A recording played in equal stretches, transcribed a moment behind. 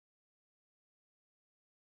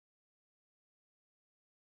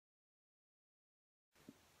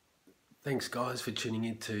Thanks guys for tuning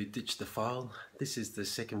in to Ditch the File. This is the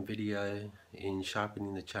second video in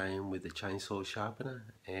sharpening the chain with the Chainsaw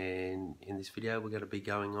Sharpener, and in this video we're going to be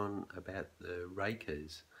going on about the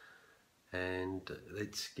Rakers, and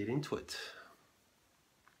let's get into it.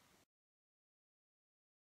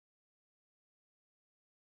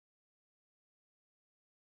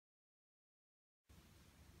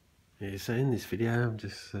 Yeah, so in this video I'm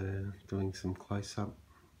just doing some close-up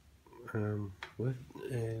work,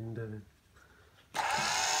 and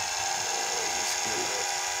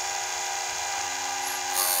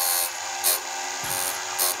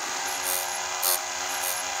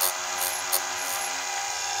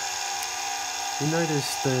you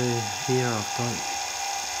noticed here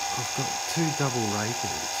I've got two double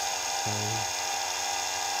rakers, so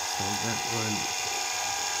that one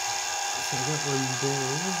there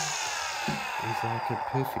is like a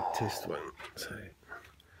perfect test one.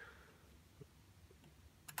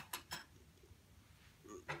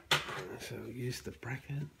 So use the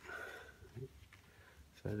bracket.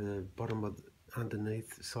 So the bottom of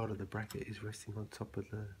underneath side of the bracket is resting on top of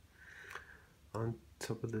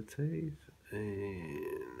the teeth,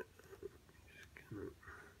 and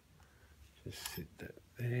just sit that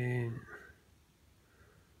there,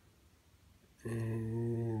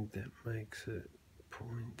 and that makes it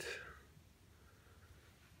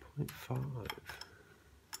 0.5.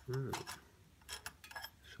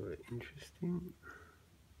 Sort of interesting.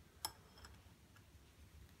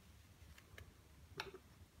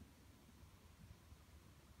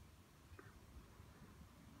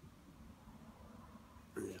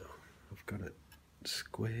 I've got it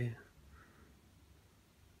square.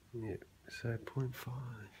 Yeah, so 0.5.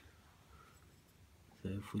 So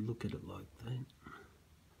if we look at it like that,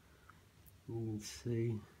 you can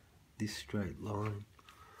see this straight line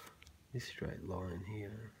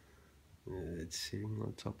here, it's sitting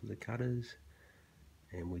on top of the cutters,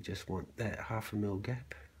 and we just want that 1/2 mil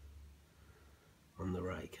gap on the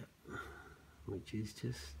raker, which is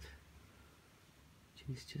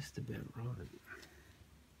just about right.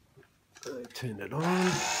 Turn it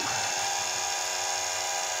on.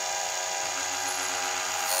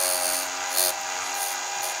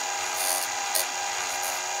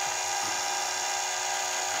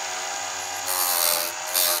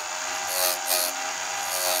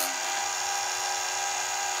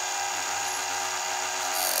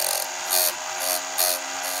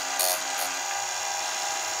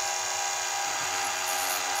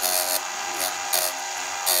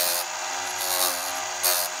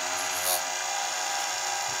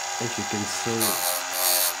 As you can see,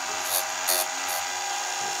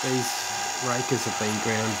 these rakers have been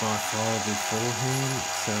ground by fire beforehand,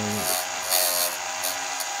 so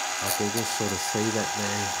I can just sort of see that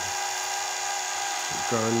they're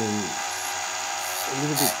grinding a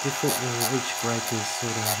little bit differently. Each raker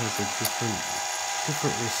sort of has a different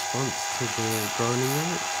response to the grinding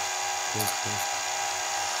rate,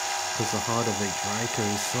 because the height of each raker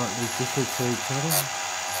is slightly different to each other.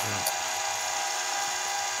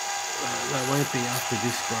 That won't be after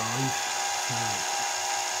this grind.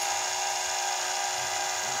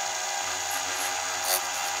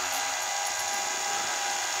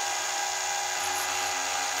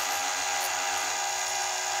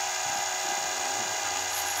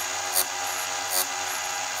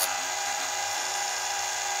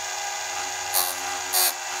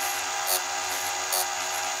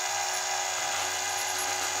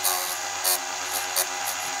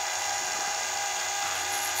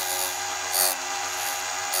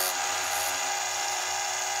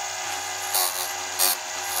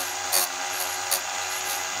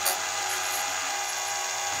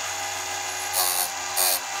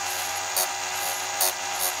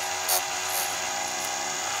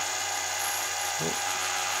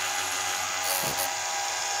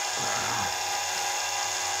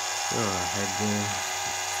 I had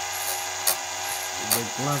the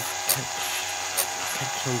glove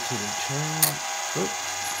catch onto the chain.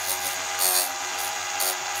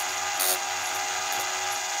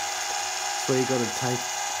 So you got to take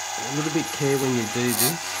a little bit care when you do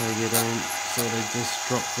this, so you don't sort of just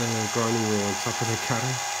drop the grinding wheel on top of the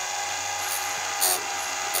cutter.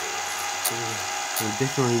 So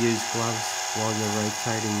definitely use gloves while you're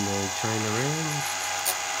rotating the chain around.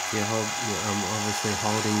 I'm obviously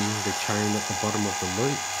holding the chain at the bottom of the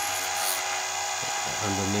loop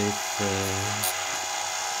underneath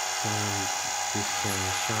this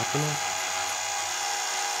sharpener.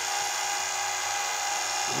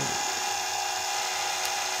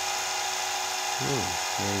 Yeah,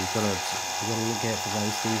 you've got to look out for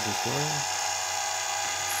those things as well.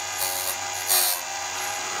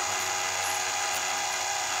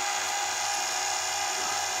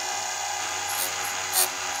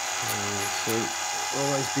 So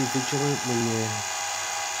always be vigilant when you're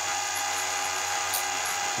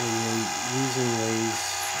using these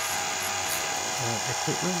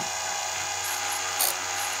equipment.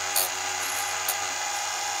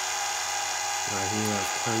 Right here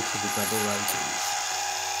I've come to the double rakers.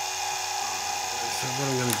 So what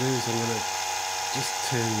I'm going to do is I'm going to just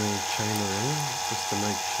turn the chain around just to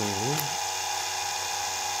make sure.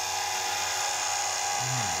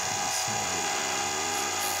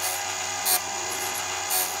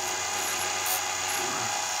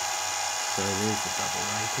 So there's the double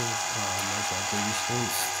rakers. Might as well do this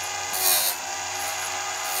once.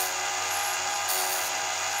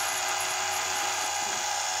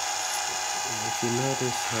 If you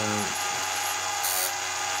notice how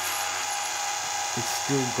it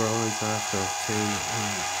still grinds after I've turned it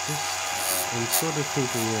on, I'm sort of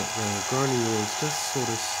thinking that the grinding wheel is just sort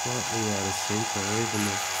of slightly out of sync, or even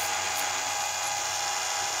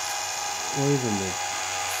the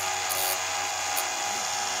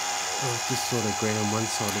I've just sort of ground one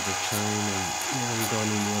side of the chain and now I'm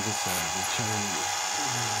grinding the other side of the chain.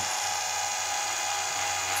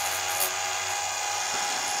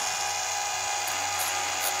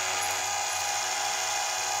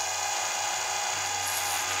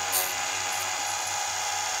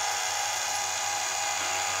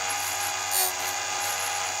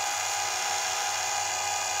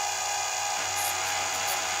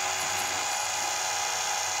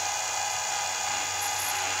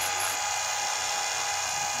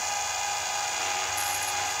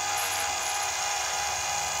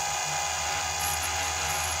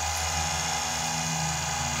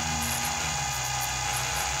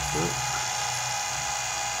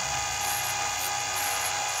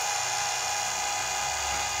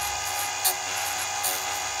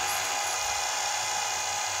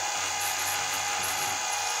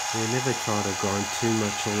 You never try to grind too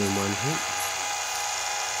much all in one hit,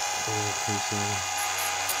 because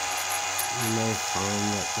you may find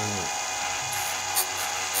that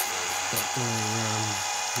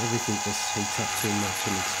everything just heats up too much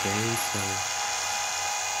and expands, so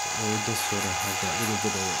it will just sort of have that little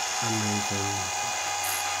bit of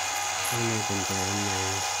uneven burn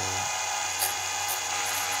there. So.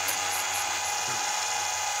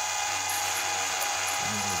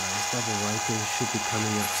 Double rakers should be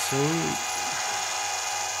coming up soon.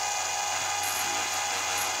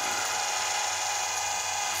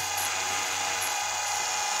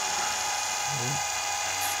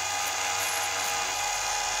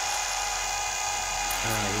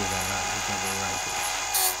 Here they are, the double rakers.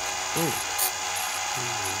 Oh,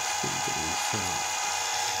 still getting some.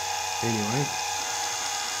 Anyway,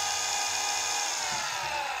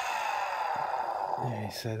 yeah,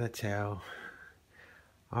 so that's how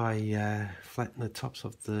I flatten the tops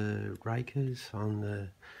of the rakers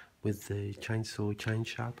with the chainsaw chain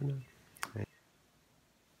sharpener.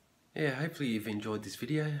 Yeah, hopefully you've enjoyed this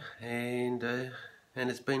video and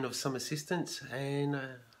it's been of some assistance, and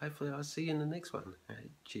hopefully I'll see you in the next one.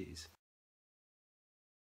 Cheers.